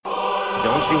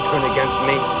Don't you turn against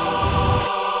me.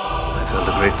 I felt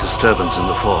a great disturbance in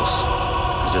the Force,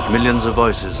 as if millions of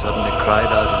voices suddenly cried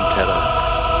out in terror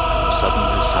and were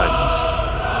suddenly silenced.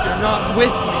 You're not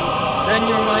with me, then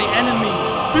you're my enemy.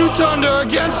 You turned her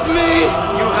against me!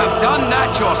 You have done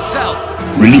that yourself.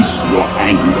 Release your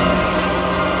anger.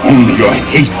 Only your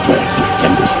hatred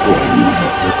can destroy me.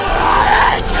 I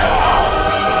hate you!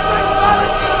 Bring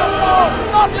balance to the Force,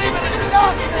 not leave it in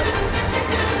darkness!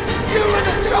 You were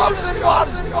the chosen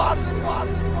one!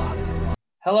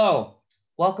 Hello,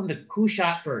 welcome to Who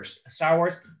Shot First, a Star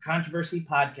Wars controversy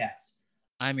podcast.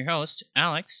 I'm your host,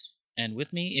 Alex, and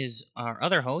with me is our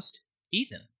other host,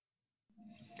 Ethan.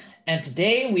 And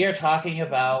today we are talking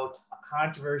about a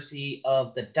controversy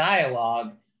of the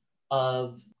dialogue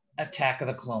of Attack of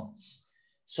the Clones.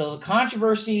 So the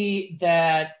controversy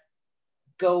that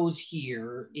goes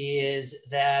here is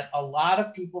that a lot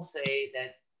of people say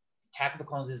that Attack of the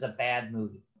Clones is a bad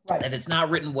movie, that it's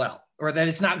not written well, or that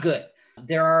it's not good.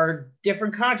 There are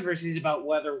different controversies about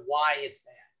why it's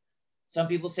bad. Some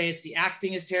people say it's the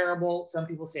acting is terrible. Some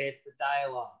people say it's the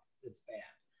dialogue that's bad.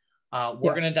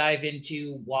 We're going to dive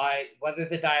into whether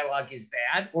the dialogue is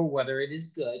bad or whether it is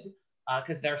good,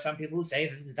 because there are some people who say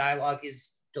that the dialogue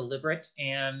is deliberate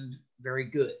and very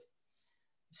good.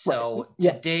 So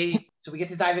today, we get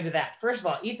to dive into that. First of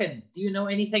all, Ethan, do you know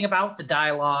anything about the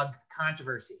dialogue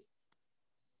controversy?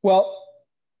 Well,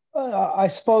 I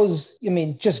suppose,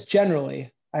 just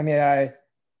generally,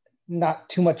 not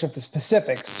too much of the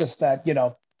specifics, just that,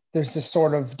 there's this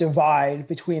sort of divide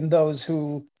between those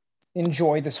who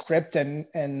enjoy the script and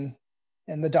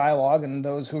the dialogue and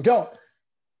those who don't.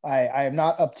 I am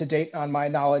not up to date on my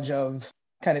knowledge of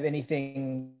kind of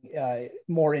anything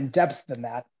more in depth than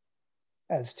that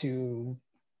as to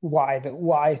why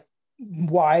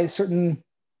certain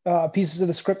pieces of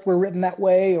the script were written that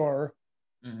way or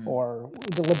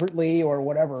deliberately or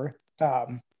whatever.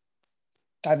 I'm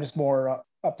just more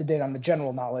up to date on the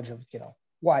general knowledge of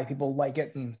why people like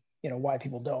it and why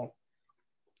people don't.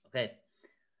 Okay.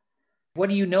 What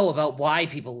do you know about why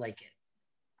people like it?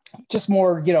 Just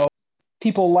more,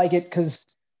 people like it because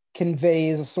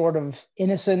conveys a sort of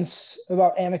innocence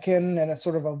about Anakin and a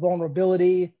sort of a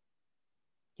vulnerability.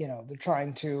 They're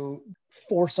trying to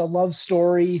force a love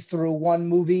story through one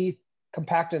movie,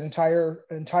 compact an entire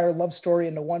love story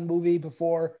into one movie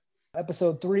before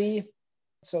episode 3.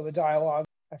 So the dialogue,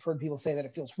 I've heard people say that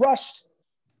it feels rushed,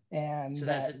 and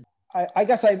so I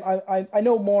guess I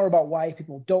know more about why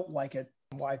people don't like it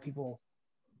and why people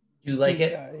do like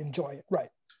it, enjoy it. Right.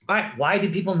 All right. Why do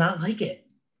people not like it?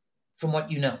 From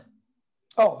what you know.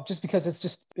 Oh, just because it's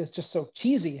just so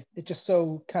cheesy. It's just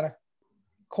so kind of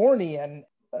corny and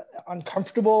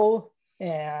uncomfortable,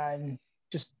 and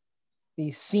just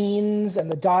the scenes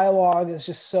and the dialogue is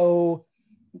just so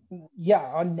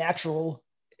unnatural.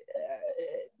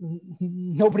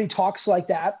 Nobody talks like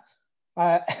that.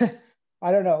 I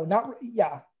don't know.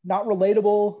 Not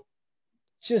relatable.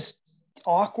 Just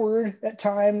awkward at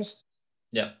times.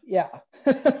 Yeah.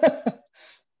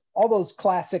 All those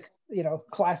classic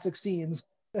scenes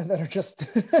that are just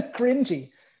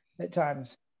cringy at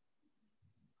times.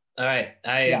 All right.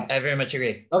 I very much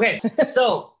agree. Okay.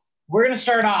 So we're going to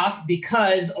start off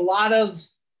because a lot of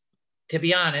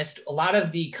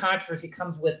the controversy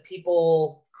comes with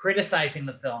people criticizing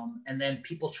the film and then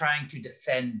people trying to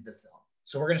defend the film.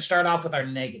 So we're going to start off with our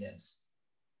negatives.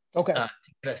 Okay.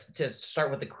 To start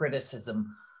with the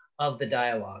criticism of the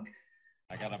dialogue.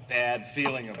 I got a bad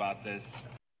feeling about this.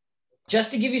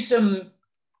 Just to give you some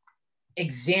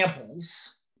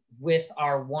examples with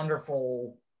our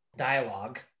wonderful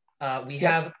dialogue, we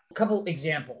have a couple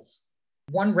examples.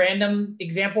 One random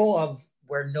example of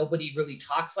where nobody really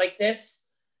talks like this.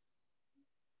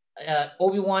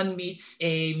 Obi-Wan meets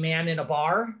a man in a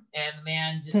bar, and the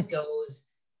man just goes,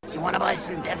 "You want to buy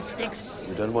some death sticks?"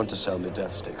 You don't want to sell me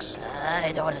death sticks.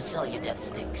 I don't want to sell you death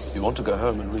sticks. You want to go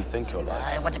home and rethink your life.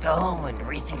 I want to go home and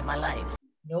rethink my life.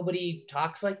 Nobody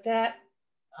talks like that.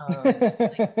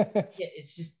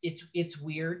 It's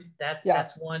weird.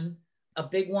 That's one. A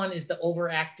big one is the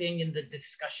overacting in the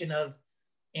discussion of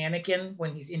Anakin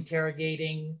when he's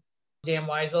interrogating Zam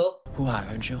Weisel. Who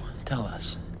hired you? Tell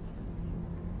us.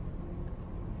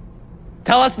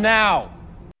 Tell us now.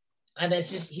 And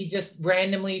he just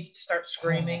randomly starts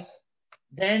screaming.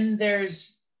 Then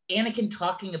there's Anakin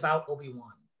talking about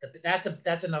Obi-Wan.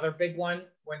 That's another big one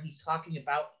when he's talking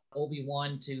about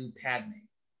Obi-Wan to Padme.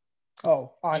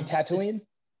 Oh, on Tatooine?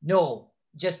 No,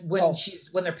 just when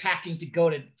they're packing to go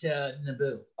to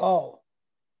Naboo. Oh,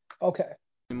 okay.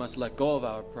 We must let go of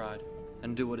our pride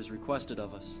and do what is requested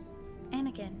of us.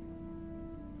 Anakin,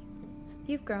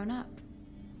 you've grown up.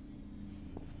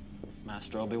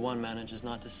 Master Obi-Wan manages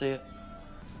not to see it.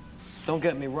 Don't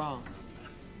get me wrong.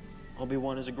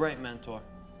 Obi-Wan is a great mentor.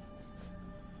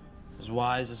 As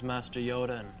wise as Master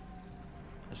Yoda and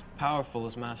as powerful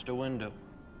as Master Windu.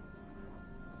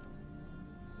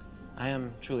 I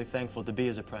am truly thankful to be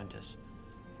his apprentice.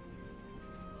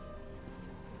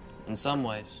 In some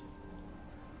ways,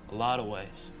 a lot of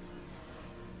ways,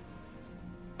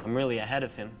 I'm really ahead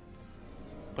of him,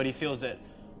 but he feels that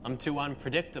I'm too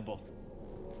unpredictable.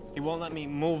 He won't let me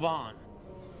move on.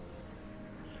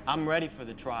 I'm ready for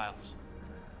the trials.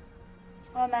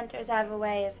 All mentors have a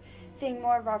way of seeing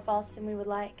more of our faults than we would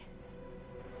like.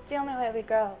 It's the only way we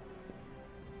grow.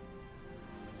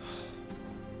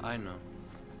 I know.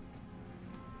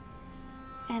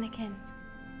 Anakin,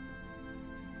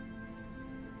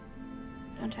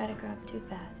 don't try to grow up too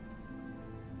fast.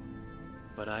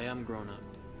 But I am grown up.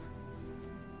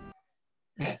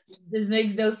 This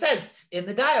makes no sense in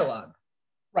the dialogue.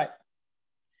 Right.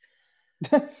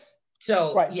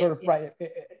 So right, yeah, sort of right.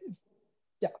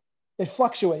 It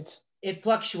fluctuates. It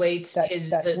fluctuates.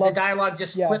 The The dialogue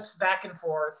just flips back and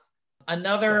forth.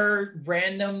 Another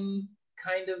random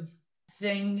kind of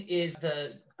thing is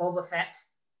the Boba Fett.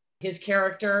 His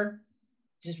character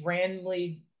just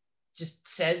randomly just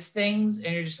says things,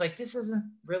 and you're just like, this isn't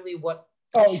really what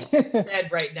said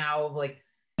right now. Like,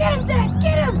 get him, Dad!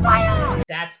 Get him! Fire!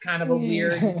 That's kind of a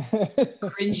weird,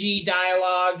 cringy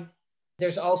dialogue.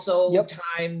 There's also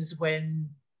times when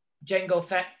Jango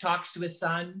Fett talks to his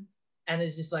son and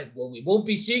is just like, well, we won't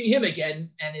be seeing him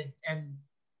again. And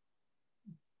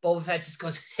Boba Fett just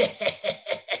goes,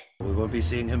 We won't be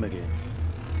seeing him again.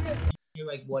 You're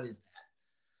like, what is that?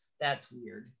 That's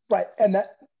weird. Right. And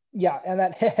that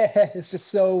is just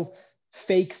so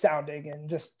fake sounding and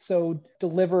just so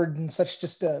delivered in such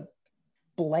just a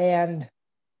bland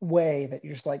way that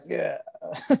you're just like, yeah.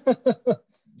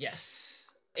 Yes.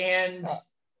 And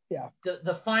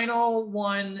the final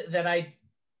one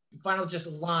final just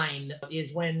line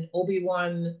is when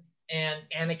Obi-Wan and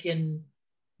Anakin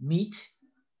meet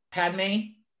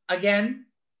Padme again.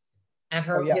 And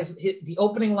the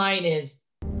opening line is,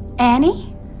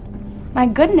 Annie? My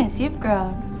goodness, you've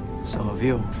grown. So have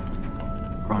you.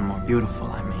 Grown more beautiful,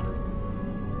 I mean.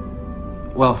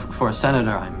 Well, for a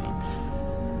senator, I mean.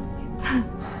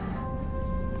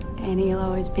 Annie, you'll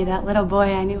always be that little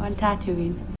boy I knew on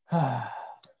Tatooine.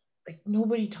 Like,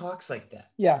 nobody talks like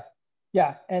that. Yeah.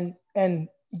 And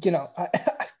you know, I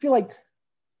feel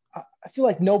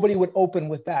like nobody would open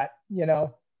with that, you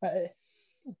know,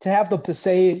 to have them to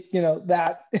say, you know,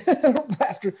 that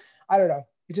after, I don't know,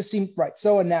 it just seemed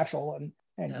so unnatural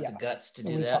and have the guts to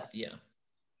do that.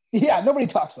 Yeah, nobody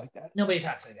talks like that.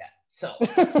 So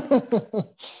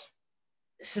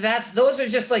those are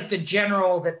just like the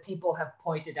general that people have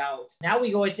pointed out. Now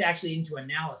we go into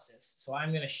analysis. So I'm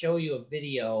going to show you a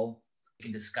video. We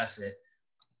can discuss it,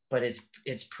 but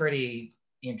it's pretty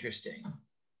interesting.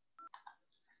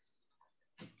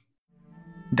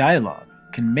 Dialogue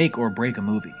can make or break a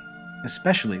movie,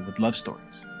 especially with love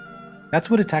stories. That's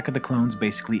what Attack of the Clones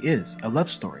basically is, a love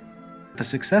story. The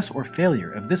success or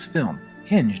failure of this film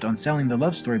hinged on selling the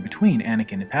love story between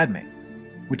Anakin and Padme,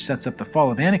 which sets up the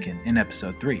fall of Anakin in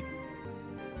Episode 3.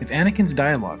 If Anakin's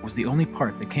dialogue was the only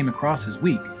part that came across as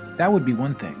weak, that would be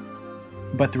one thing.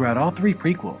 But throughout all three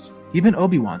prequels, even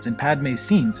Obi-Wan's and Padme's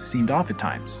scenes seemed off at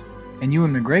times, and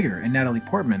Ewan McGregor and Natalie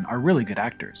Portman are really good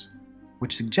actors,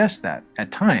 which suggests that,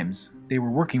 at times, they were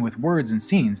working with words and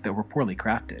scenes that were poorly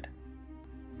crafted.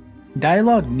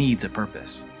 Dialogue needs a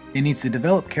purpose. It needs to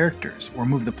develop characters or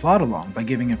move the plot along by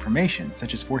giving information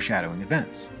such as foreshadowing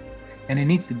events. And it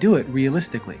needs to do it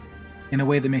realistically, in a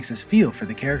way that makes us feel for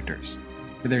the characters,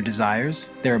 for their desires,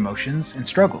 their emotions, and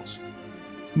struggles.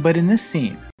 But in this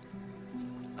scene,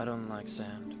 I don't like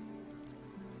sand.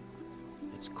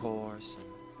 It's coarse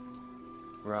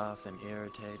and rough and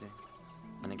irritating,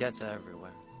 and it gets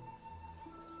everywhere.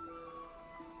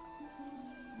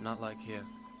 Not like here.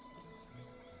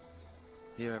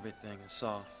 Here everything is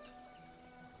soft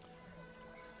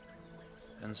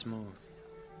and smooth.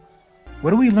 what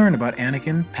do we learn about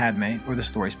Anakin, Padme, or the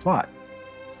story's plot?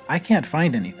 I can't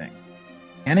find anything.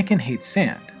 Anakin hates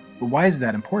sand, but why is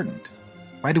that important?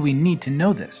 Why do we need to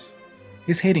know this?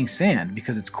 His hating sand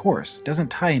because it's coarse doesn't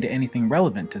tie into anything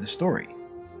relevant to the story.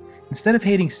 Instead of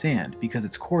hating sand because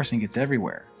it's coarse and gets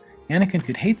everywhere, Anakin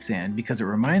could hate sand because it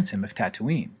reminds him of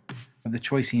Tatooine, of the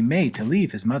choice he made to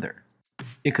leave his mother.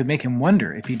 It could make him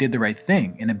wonder if he did the right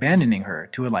thing in abandoning her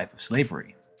to a life of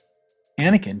slavery.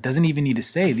 Anakin doesn't even need to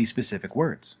say these specific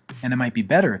words, and it might be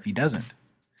better if he doesn't.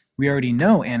 We already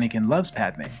know Anakin loves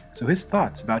Padme, so his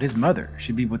thoughts about his mother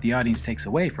should be what the audience takes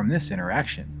away from this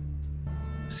interaction.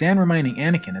 San reminding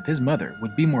Anakin of his mother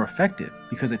would be more effective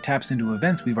because it taps into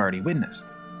events we've already witnessed,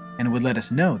 and it would let us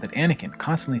know that Anakin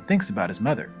constantly thinks about his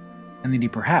mother, and that he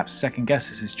perhaps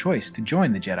second-guesses his choice to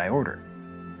join the Jedi Order.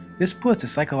 This puts a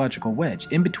psychological wedge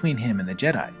in between him and the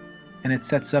Jedi, and it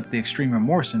sets up the extreme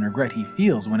remorse and regret he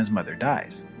feels when his mother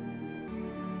dies.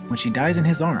 When she dies in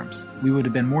his arms, we would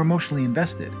have been more emotionally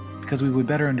invested because we would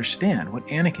better understand what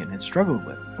Anakin had struggled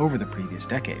with over the previous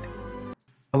decade.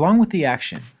 Along with the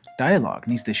action, dialogue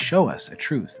needs to show us a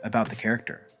truth about the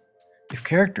character. If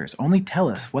characters only tell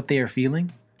us what they are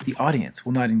feeling, the audience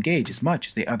will not engage as much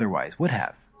as they otherwise would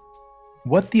have.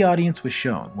 What the audience was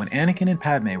shown when Anakin and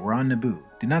Padme were on Naboo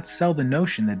did not sell the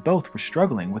notion that both were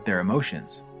struggling with their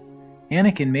emotions.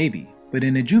 Anakin maybe, but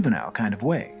in a juvenile kind of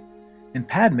way, and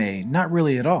Padme not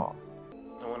really at all.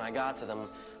 And when I got to them,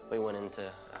 we went into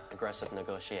aggressive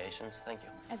negotiations. Thank you.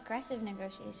 Aggressive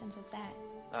negotiations, what's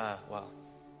that? Well,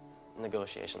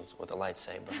 negotiations with a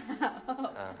lightsaber.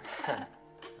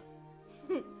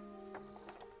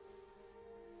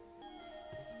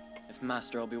 If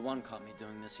Master Obi-Wan caught me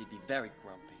doing this, he'd be very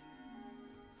grumpy.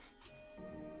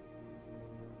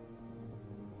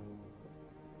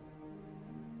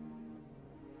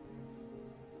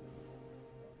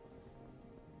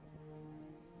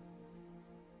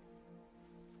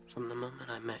 From the moment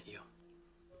I met you,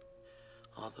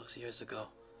 all those years ago,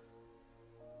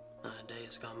 not a day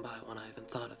has gone by when I even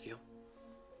thought of you.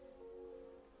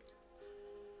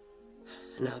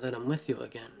 And now that I'm with you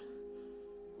again,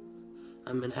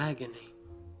 I'm in agony.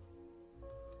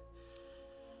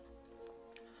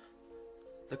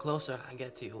 The closer I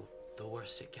get to you, the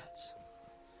worse it gets.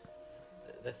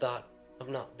 The thought of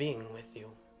not being with you,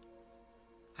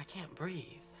 I can't breathe.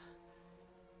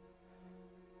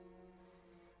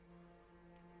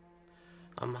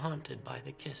 I'm haunted by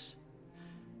the kiss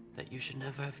that you should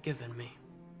never have given me.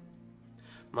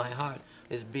 My heart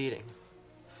is beating,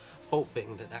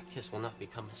 hoping that that kiss will not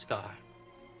become a scar.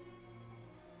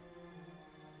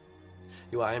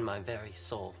 You are in my very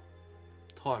soul,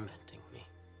 tormenting me.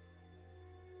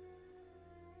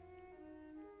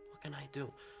 What can I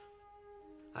do?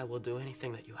 I will do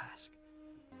anything that you ask.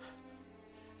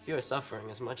 If you're suffering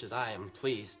as much as I am,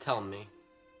 please tell me.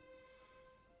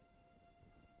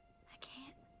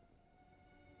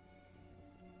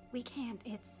 We can't.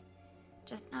 It's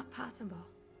just not possible.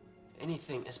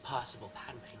 Anything is possible,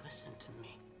 Padme. Listen to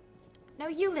me. No,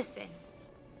 you listen.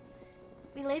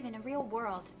 We live in a real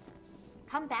world.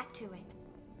 Come back to it.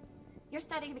 You're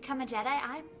studying to become a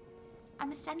Jedi.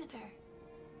 I'm a senator.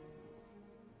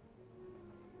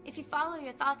 If you follow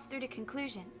your thoughts through to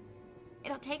conclusion,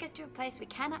 it'll take us to a place we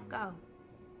cannot go,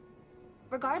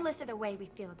 regardless of the way we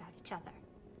feel about each other.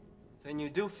 Then you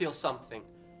do feel something.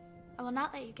 I will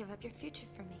not let you give up your future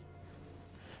for me.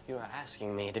 You are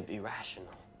asking me to be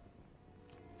rational.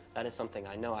 That is something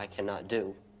I know I cannot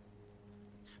do.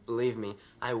 Believe me,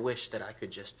 I wish that I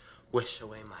could just wish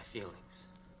away my feelings.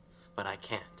 But I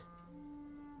can't.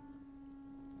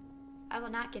 I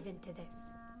will not give in to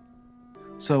this.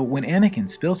 So when Anakin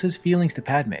spills his feelings to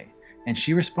Padme, and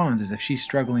she responds as if she's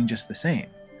struggling just the same,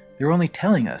 they're only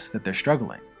telling us that they're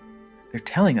struggling. They're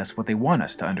telling us what they want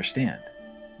us to understand.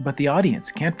 But the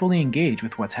audience can't fully engage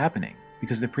with what's happening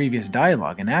because the previous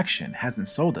dialogue and action hasn't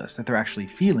sold us that they're actually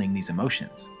feeling these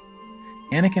emotions.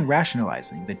 Anakin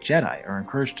rationalizing that Jedi are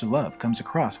encouraged to love comes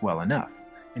across well enough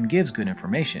and gives good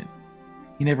information.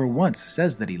 He never once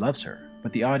says that he loves her,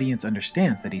 but the audience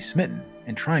understands that he's smitten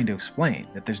and trying to explain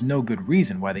that there's no good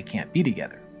reason why they can't be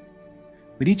together.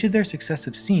 But each of their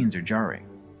successive scenes are jarring.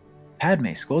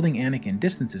 Padme scolding Anakin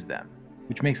distances them,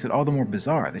 which makes it all the more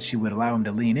bizarre that she would allow him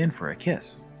to lean in for a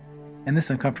kiss. And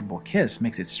this uncomfortable kiss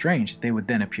makes it strange that they would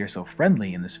then appear so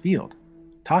friendly in this field,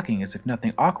 talking as if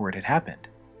nothing awkward had happened,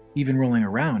 even rolling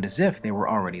around as if they were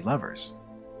already lovers.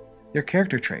 Their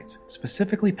character traits,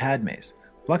 specifically Padme's,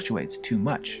 fluctuates too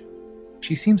much.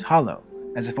 She seems hollow,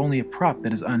 as if only a prop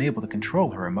that is unable to control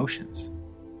her emotions.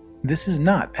 This is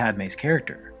not Padme's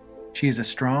character. She is a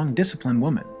strong, disciplined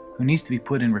woman who needs to be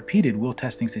put in repeated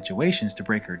will-testing situations to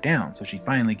break her down so she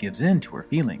finally gives in to her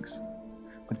feelings.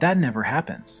 But that never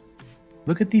happens.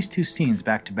 Look at these two scenes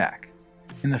back to back.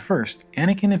 In the first,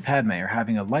 Anakin and Padme are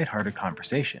having a lighthearted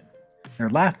conversation. They're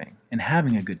laughing and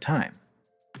having a good time.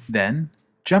 Then,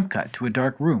 jump cut to a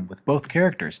dark room with both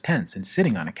characters tense and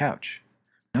sitting on a couch.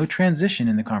 No transition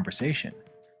in the conversation.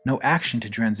 No action to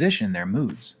transition their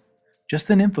moods. Just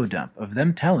an info dump of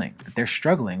them telling that they're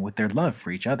struggling with their love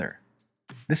for each other.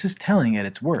 This is telling at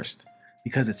its worst,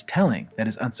 because it's telling that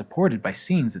is unsupported by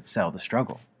scenes that sell the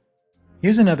struggle.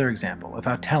 Here's another example of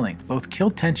how telling both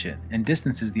kills tension and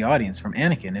distances the audience from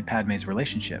Anakin and Padme's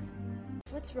relationship.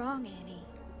 What's wrong, Annie?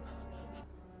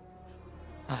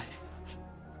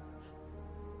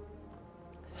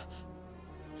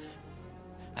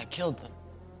 killed them.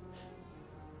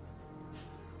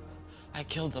 I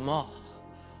killed them all.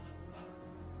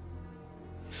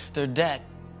 They're dead.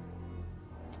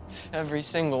 Every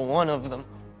single one of them.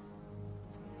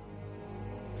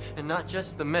 And not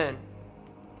just the men,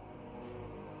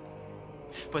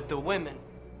 but the women.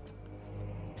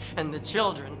 And the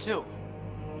children, too.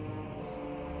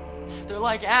 They're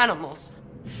like animals,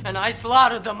 and I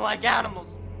slaughtered them like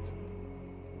animals.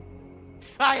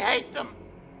 I hate them.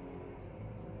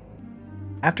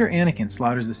 After Anakin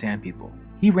slaughters the Sand People,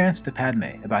 he rants to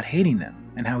Padme about hating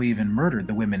them and how he even murdered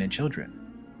the women and children.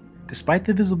 Despite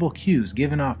the visible cues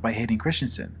given off by Hayden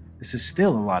Christensen, this is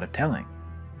still a lot of telling.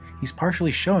 He's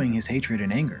partially showing his hatred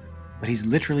and anger, but he's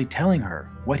literally telling her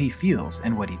what he feels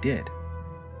and what he did.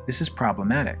 This is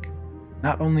problematic.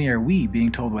 Not only are we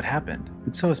being told what happened,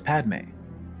 but so is Padme.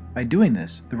 By doing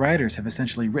this, the writers have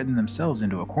essentially written themselves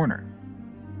into a corner.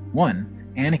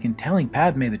 1. Anakin telling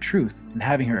Padme the truth and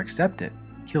having her accept it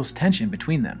kills tension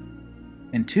between them.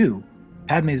 And 2.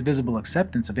 Padme's visible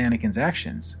acceptance of Anakin's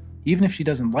actions, even if she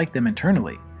doesn't like them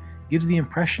internally, gives the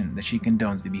impression that she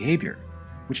condones the behavior,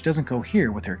 which doesn't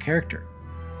cohere with her character.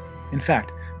 In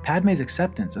fact, Padme's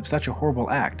acceptance of such a horrible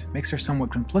act makes her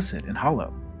somewhat complicit and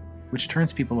hollow, which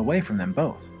turns people away from them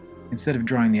both, instead of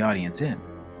drawing the audience in.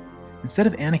 Instead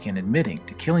of Anakin admitting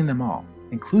to killing them all,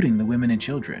 including the women and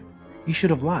children, he should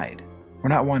have lied, or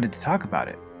not wanted to talk about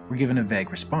it, or given a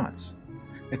vague response.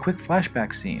 A quick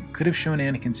flashback scene could have shown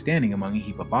Anakin standing among a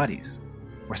heap of bodies,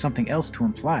 or something else to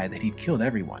imply that he'd killed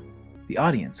everyone. The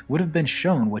audience would have been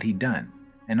shown what he'd done,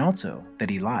 and also that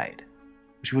he lied,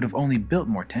 which would have only built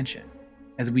more tension,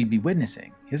 as we'd be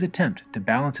witnessing his attempt to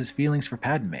balance his feelings for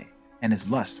Padme and his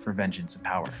lust for vengeance and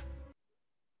power.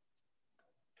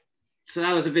 So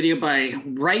that was a video by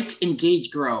Write,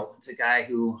 Engage, Grow. It's a guy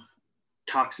who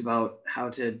talks about how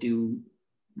to do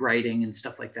writing and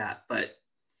stuff like that. But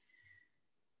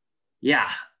yeah,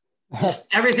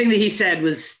 everything that he said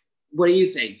was, what do you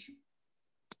think?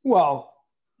 Well,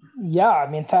 yeah, I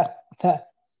mean,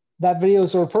 that video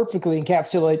sort of perfectly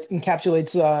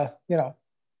encapsulates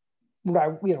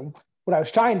what I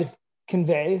was trying to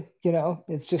convey.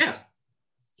 It's just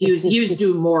he was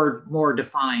doing more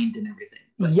defined and everything.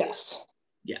 But, yes.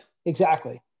 Yeah.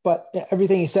 Exactly. But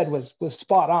everything he said was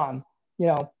spot on.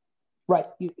 Right.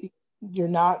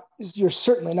 You're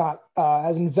certainly not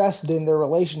as invested in their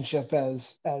relationship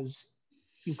as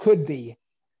you could be,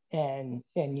 and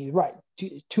you're right.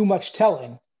 Too much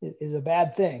telling is a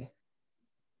bad thing.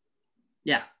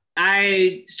 Yeah.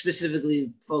 I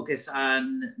specifically focus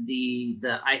on the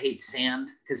I hate sand,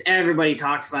 because everybody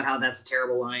talks about how that's a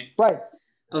terrible line. Right.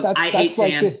 I hate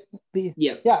sand.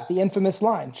 The infamous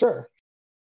line, sure.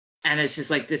 And it's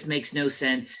just like, this makes no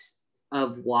sense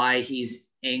of why he's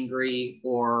angry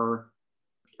or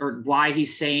why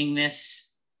he's saying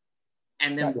this,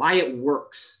 and then why it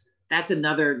works. That's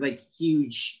another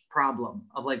huge problem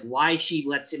of why she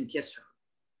lets him kiss her.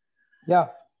 Yeah.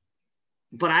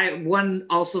 But one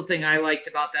also thing I liked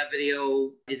about that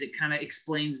video is it kind of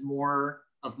explains more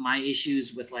of my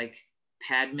issues with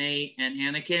Padme and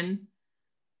Anakin,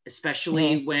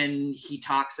 especially when he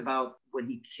talks about when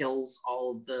he kills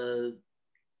all of the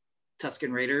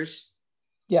Tusken Raiders.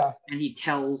 Yeah. And he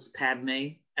tells Padme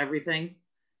everything.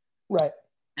 Right.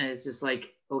 And it's just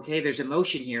okay, there's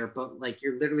emotion here, but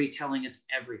you're literally telling us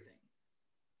everything.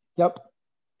 Yep.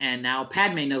 And now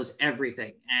Padme knows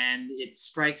everything, and it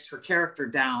strikes her character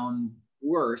down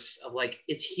worse of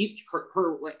it's huge.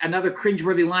 Her another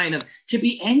cringeworthy line of, to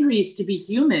be angry is to be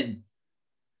human.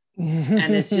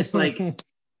 And it's just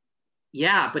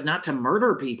yeah, but not to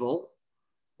murder people.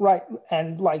 Right.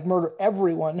 And murder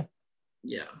everyone.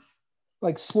 Yeah.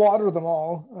 Slaughter them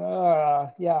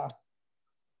all. Yeah.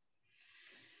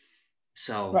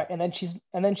 So. Right. And then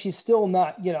she's still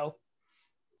not,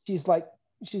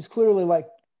 she's clearly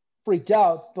freaked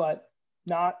out, but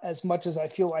not as much as I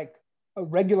feel like a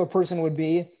regular person would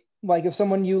be. If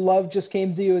someone you love just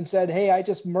came to you and said, hey, I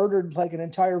just murdered an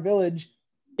entire village,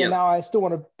 and now I still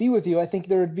want to be with you, I think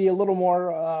there would be a little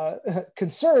more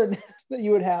concern that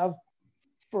you would have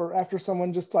after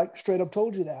someone just straight up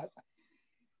told you that.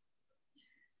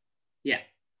 Yeah.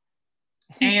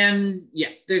 And yeah,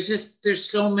 there's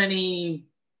so many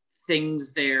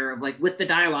things there of with the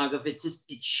dialogue of it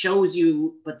shows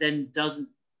you, but then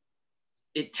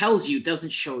it tells you, doesn't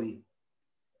show you.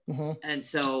 Mm-hmm. And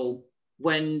so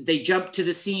when they jump to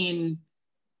the scene,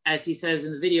 as he says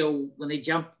in the video, when they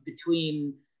jump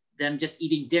between them just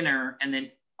eating dinner and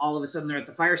then all of a sudden they're at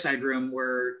the fireside room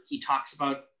where he talks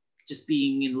about just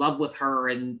being in love with her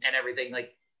and everything,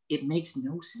 it makes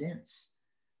no sense.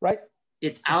 Right.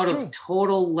 It's out of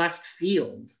total left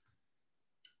field.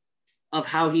 of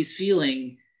how he's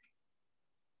feeling.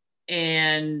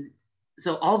 And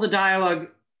so all the dialogue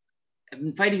have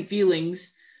been fighting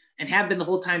feelings and have been the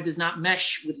whole time does not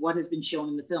mesh with what has been shown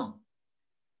in the film.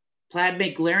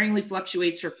 Padme glaringly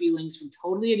fluctuates her feelings from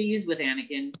totally at ease with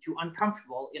Anakin to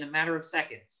uncomfortable in a matter of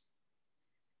seconds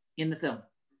in the film.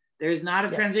 There is not a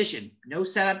transition, no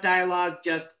setup dialogue,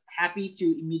 just happy to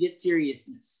immediate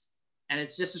seriousness. And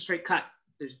it's just a straight cut.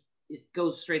 It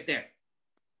goes straight there.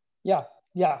 Yeah,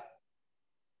 yeah.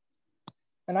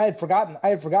 And I had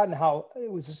forgotten how it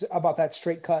was about that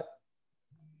straight cut.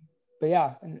 But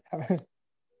yeah.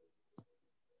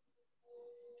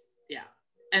 Yeah.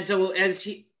 And so as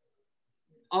he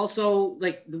also,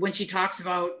 like when she talks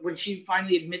about, when she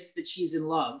finally admits that she's in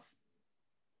love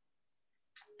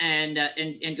and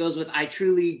goes with, I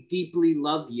truly, deeply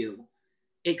love you,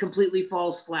 it completely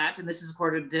falls flat. And this is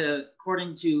according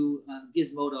to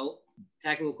Gizmodo,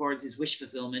 Tactical Chords, his wish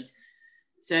fulfillment,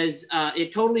 says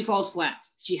it totally falls flat.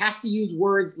 She has to use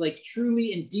words like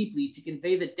truly and deeply to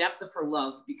convey the depth of her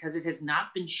love because it has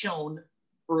not been shown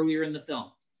earlier in the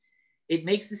film. It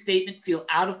makes the statement feel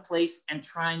out of place and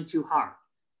trying too hard.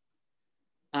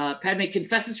 Padme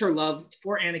confesses her love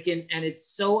for Anakin, and it's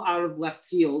so out of left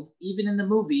field. Even in the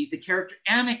movie, the character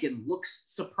Anakin looks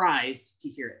surprised to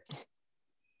hear it.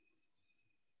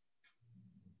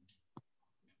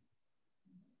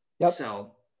 Yep.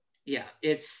 So,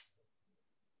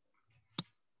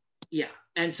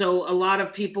 and so a lot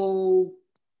of people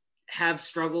have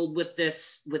struggled with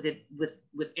this, with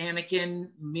Anakin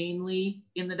mainly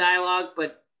in the dialogue,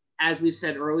 but as we've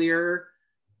said earlier,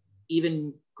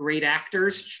 even great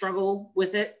actors struggle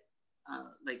with it,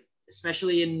 like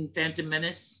especially in Phantom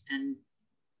Menace, and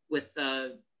with I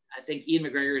think Ian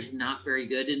McGregor is not very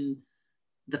good in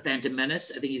the Phantom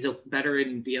Menace. I think he's better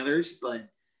in the others, but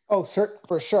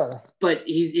for sure. But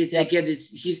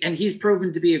he's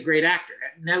proven to be a great actor.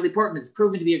 Natalie Portman's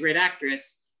proven to be a great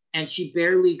actress, and she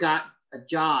barely got a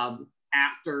job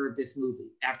after this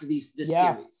movie, after this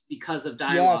series, because of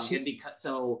dialogue, and because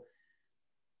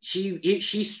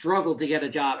she struggled to get a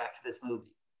job after this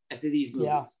movie, after these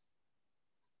movies.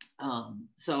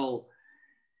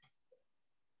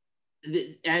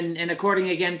 And according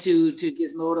again to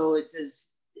Gizmodo, it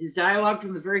says his dialogue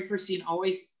from the very first scene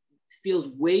always feels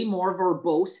way more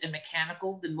verbose and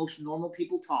mechanical than most normal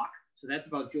people talk. So that's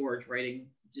about George writing,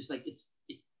 just like it's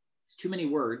too many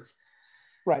words.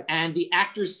 Right. And the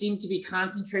actors seem to be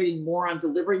concentrating more on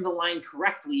delivering the line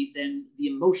correctly than the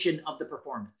emotion of the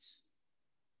performance.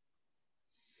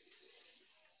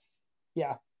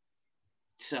 Yeah.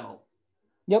 So.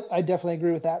 Yep, I definitely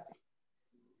agree with that.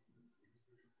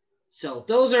 So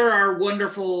those are our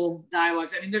wonderful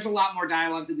dialogues. I mean, there's a lot more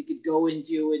dialogue that we could go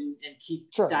into and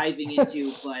keep diving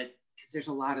into, but because there's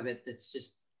a lot of it that's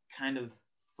just kind of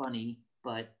funny.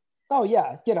 But oh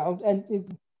yeah,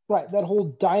 right, that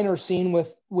whole diner scene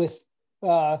with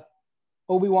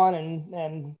Obi-Wan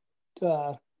and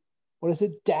what is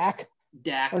it, Dak?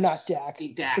 Dax. Or not Dak.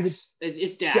 Dax.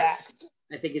 It's Dax. Dax.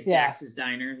 I think it's Dax's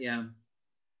diner. Yeah.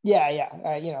 Yeah.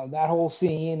 That whole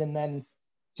scene, and then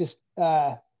just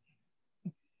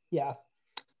yeah.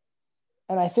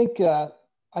 And I think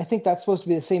that's supposed to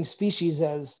be the same species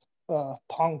as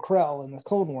Pong Krell in the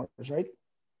Clone Wars, right?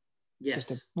 Yes.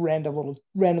 Just a random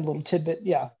little tidbit.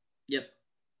 Yeah. Yep.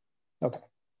 Okay.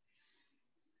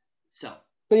 So.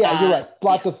 But yeah, you're right.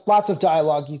 Lots of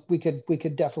dialogue. We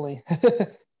could definitely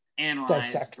analyze.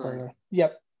 Dissect further.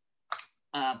 Yep.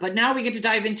 But now we get to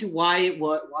dive into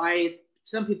why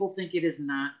some people think it is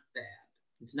not bad.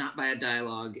 It's not bad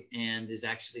dialogue and is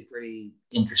actually pretty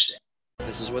interesting.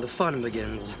 This is where the fun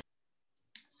begins.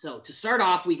 So to start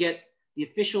off, we get the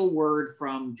official word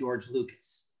from George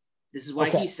Lucas. This is why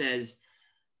he says,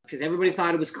 because everybody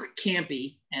thought it was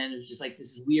campy and it was just like,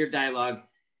 this is weird dialogue.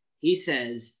 He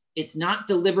says, it's not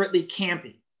deliberately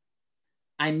campy.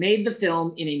 I made the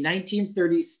film in a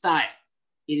 1930s style.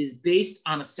 It is based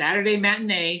on a Saturday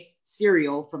matinee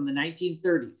serial from the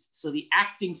 1930s. So the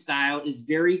acting style is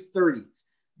very 30s,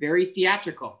 very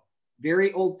theatrical,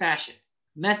 very old-fashioned.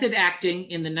 Method acting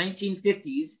in the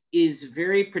 1950s is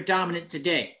very predominant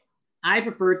today. I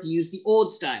prefer to use the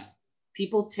old style.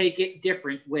 People take it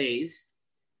different ways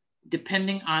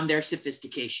depending on their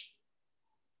sophistication.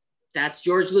 That's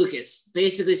George Lucas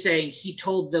basically saying he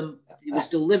told them it was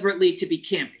deliberately to be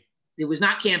campy. It was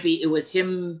not campy. It was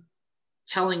him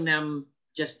telling them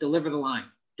just deliver the line.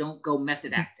 Don't go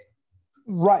method acting.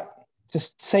 Right.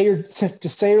 Just say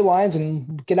your lines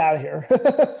and get out of here.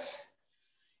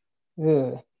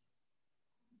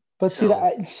 But see,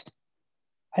 I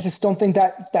just don't think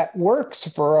that works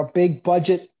for a big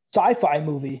budget sci-fi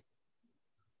movie.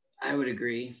 I would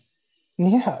agree.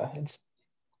 Yeah,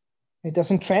 it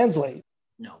doesn't translate.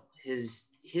 No, his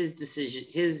decision,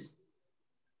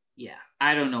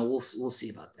 I don't know. We'll see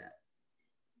about that.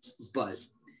 But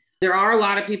there are a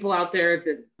lot of people out there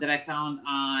that I found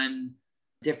on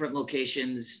different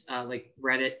locations, like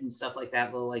Reddit and stuff like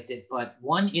that, liked it. But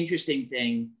one interesting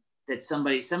thing that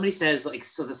somebody says, like,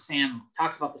 so the sand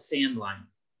talks about the sand line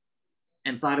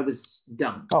and thought it was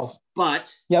dumb. Oh,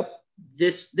 but yep.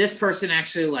 This person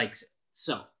actually likes it.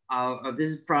 So this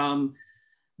is from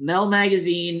Mel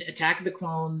Magazine, Attack of the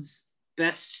Clones,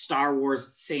 Best Star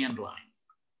Wars Sand Line.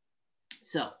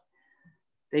 So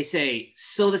they say,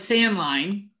 so the sand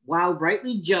line, while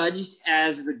rightly judged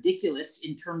as ridiculous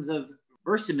in terms of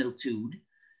verisimilitude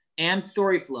and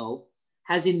story flow,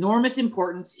 has enormous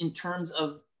importance in terms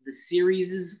of the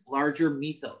series' larger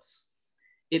mythos.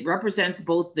 It represents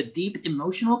both the deep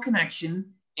emotional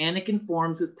connection Anakin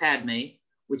forms with Padme,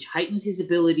 which heightens his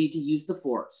ability to use the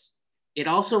Force. It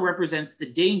also represents the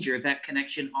danger that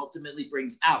connection ultimately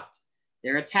brings out.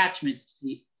 Their attachment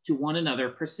to one another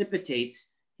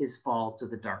precipitates his fall to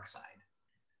the dark side.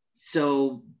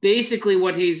 So basically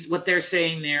what they're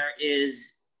saying there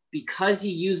is, because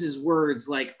he uses words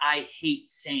like "I hate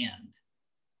sand,"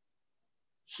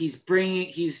 he's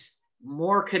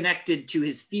more connected to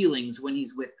his feelings when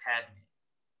he's with Padme.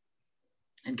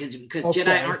 And because okay.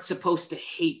 Jedi aren't supposed to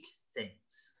hate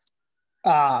things.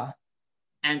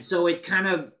 And so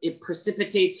it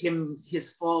precipitates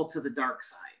his fall to the dark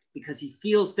side, because he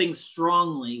feels things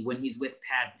strongly when he's with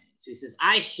Padme. So he says,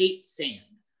 "I hate sand."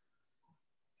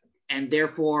 And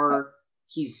therefore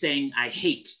he's saying, "I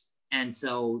hate." And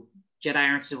so Jedi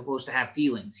aren't supposed to have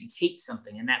feelings. He hates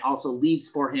something. And that also leaves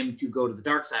for him to go to the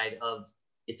dark side of,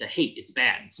 it's a hate, it's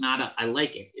bad. It's not a I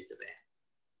like it, it's a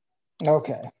bad.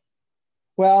 Okay.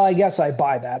 Well, I guess I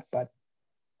buy that, but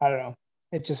I don't know.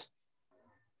 It just,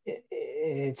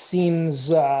 it seems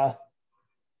like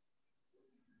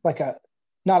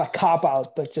not a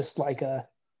cop-out, but just like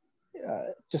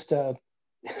just a...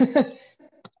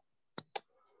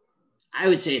 I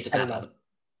would say it's a cop-out.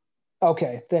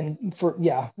 Okay, then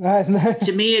yeah.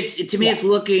 To me, it's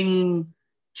looking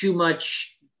too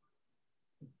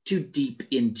deep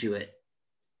into it,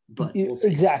 but we'll see.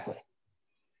 Exactly.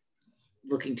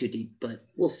 Looking too deep, but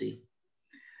we'll see.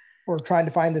 We're trying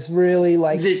to find this really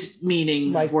this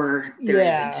meaning where there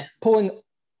isn't. Pulling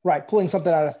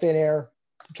something out of thin air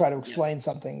to try to explain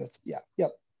something that's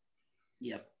Yep.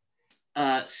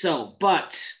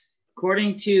 But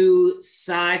according to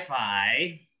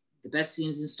Sci-Fi, the best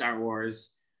scenes in Star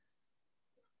Wars,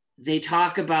 they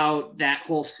talk about that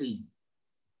whole scene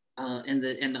in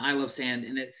the I Love Sand,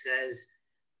 and it says,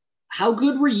 "How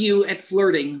good were you at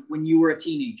flirting when you were a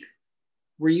teenager?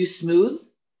 Were you smooth?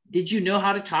 Did you know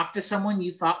how to talk to someone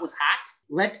you thought was hot,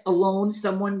 let alone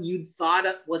someone you'd thought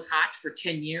was hot for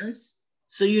 10 years?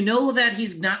 So you know that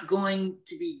he's not going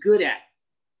to be good at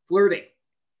flirting.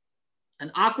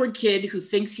 An awkward kid who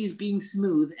thinks he's being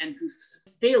smooth and who's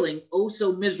failing oh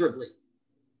so miserably.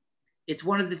 It's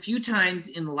one of the few times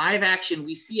in live action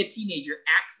we see a teenager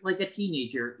act like a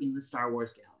teenager in the Star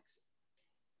Wars galaxy."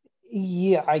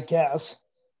 Yeah, I guess.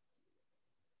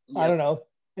 Yep. I don't know.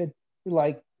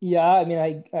 I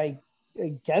mean, I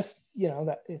guess,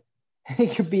 that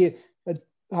it could be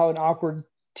how an awkward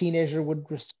teenager would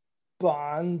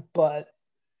respond, but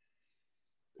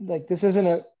this isn't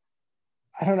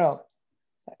I don't know.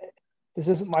 This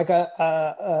isn't like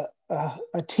a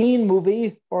teen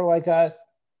movie or like a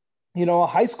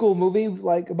high school movie,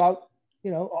 about,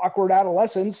 awkward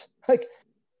adolescence. I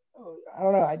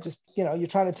don't know. I just, you're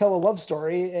trying to tell a love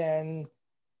story, and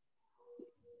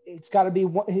it's got to be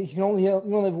one. You only have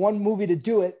one movie to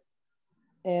do it,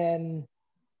 and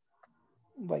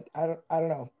I don't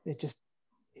know. It just,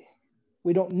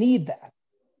 we don't need that.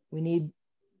 We need,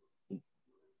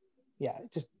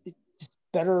 just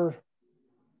better.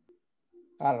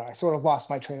 I don't know. I sort of lost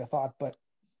my train of thought, but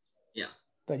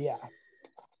yeah.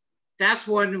 That's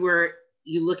one where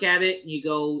you look at it and you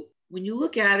go, when you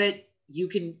look at it, you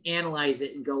can analyze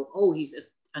it and go, oh, he's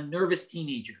a nervous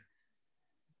teenager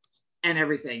and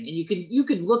everything. And you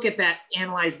can look at that,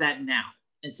 analyze that now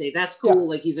and say, that's cool.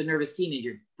 Like, he's a nervous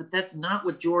teenager, but that's not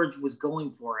what George was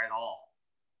going for at all.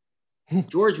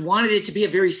 George wanted it to be a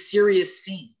very serious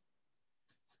scene.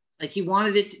 Like, he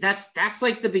wanted it to, that's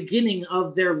like the beginning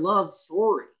of their love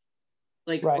story.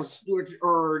 Like, right.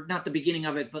 or not the beginning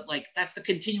of it, but that's the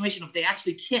continuation of, they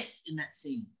actually kiss in that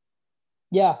scene.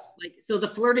 Yeah. So the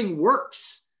flirting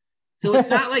works. So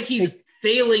it's not like he's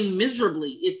failing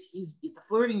miserably. The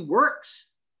flirting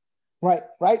works. Right.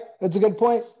 That's a good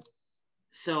point.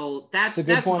 So that's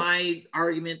my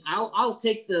argument. I'll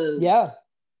take the,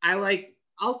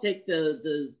 I'll take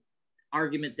the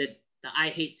argument that the I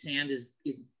hate sand is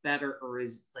better, or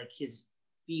is like his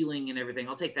feeling and everything.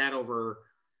 I'll take that over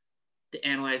to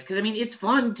analyze, because I mean it's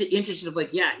fun to interested of like,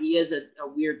 yeah, he is a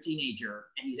weird teenager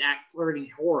and he's flirting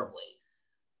horribly.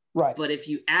 Right. But if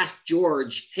you ask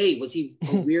George, hey, was he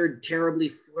a weird, terribly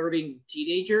flirting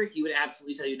teenager? He would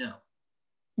absolutely tell you no.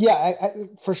 Yeah, I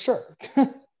for sure.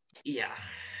 Yeah.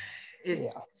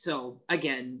 So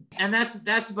again, and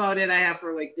that's about it I have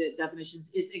for like the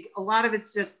definitions. A lot of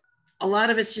it's just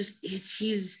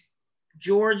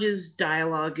George's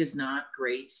dialogue is not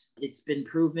great. It's been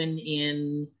proven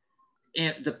in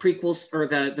the prequels or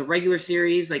the regular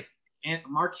series. Like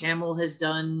Mark Hamill has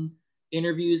done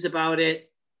interviews about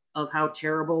it, of how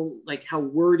terrible, like how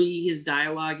wordy his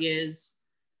dialogue is.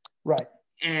 Right.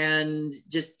 And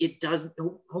just, it doesn't,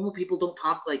 homo people don't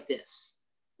talk like this.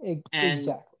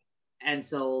 Exactly. And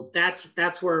so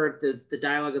that's where the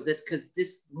dialogue of this, because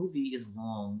this movie is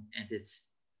long and it's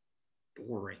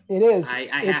boring. It is. I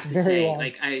have to say,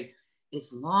 long.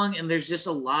 It's long and there's just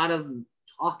a lot of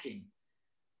talking.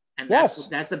 And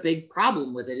that's a big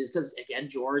problem with it, is because, again,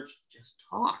 George just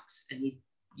talks and he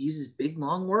uses big,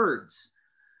 long words.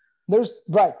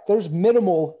 There's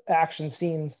minimal action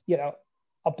scenes,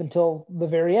 up until the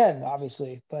very end,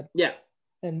 obviously. But yeah.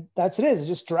 And that's it is. It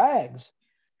just drags.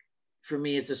 For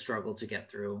me, it's a struggle to get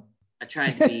through. I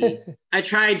tried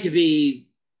to be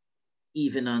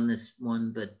even on this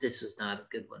one, but this was not a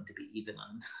good one to be even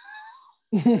on.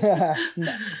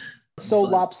 No. So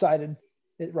lopsided.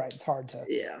 It's hard to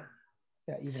even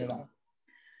it out.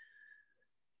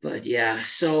 But yeah,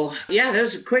 so yeah, that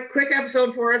was a quick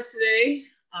episode for us today.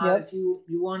 If you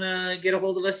want to get a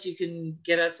hold of us, you can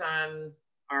get us on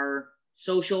our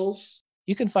socials.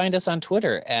 You can find us on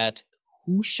Twitter at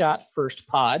Who Shot First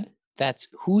Pod. That's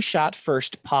Who Shot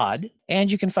First Pod.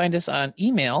 And you can find us on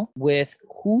email with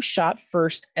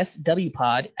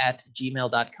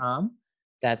whoshotfirstswpod@gmail.com.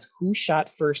 That's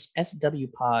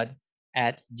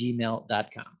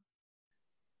whoshotfirstswpod@gmail.com.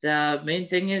 The main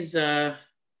thing is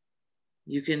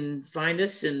you can find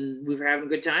us, and we're having a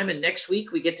good time. And next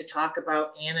week we get to talk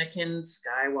about Anakin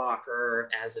Skywalker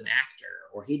as an actor,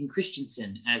 or Hayden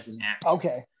Christensen as an actor.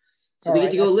 Okay. So we get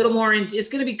to go a little more into, it's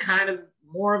going to be kind of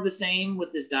more of the same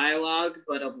with this dialogue,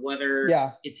 but of whether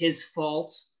it's his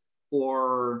fault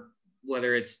or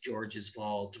whether it's George's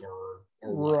fault or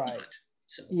whatnot. Right.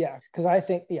 So because I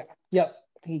think because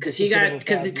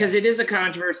because it is a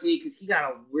controversy, because he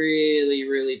got a really,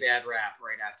 really bad rap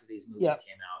right after these movies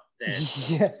came out.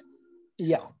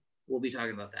 So we'll be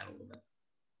talking about that a little bit.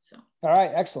 So all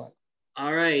right, excellent.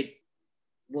 All right,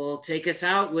 well, take us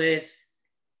out with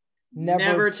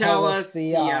Never tell us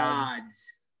the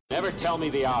odds. Never tell me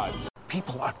the odds.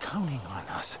 People are counting on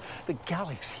us. The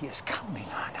galaxy is counting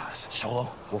on us.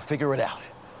 Solo, we'll figure it out.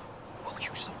 We'll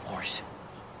use the Force.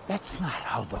 That's not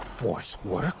how the Force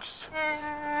works.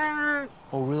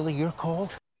 Oh, really? You're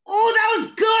cold? Oh, that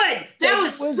was good. That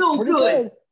was so good.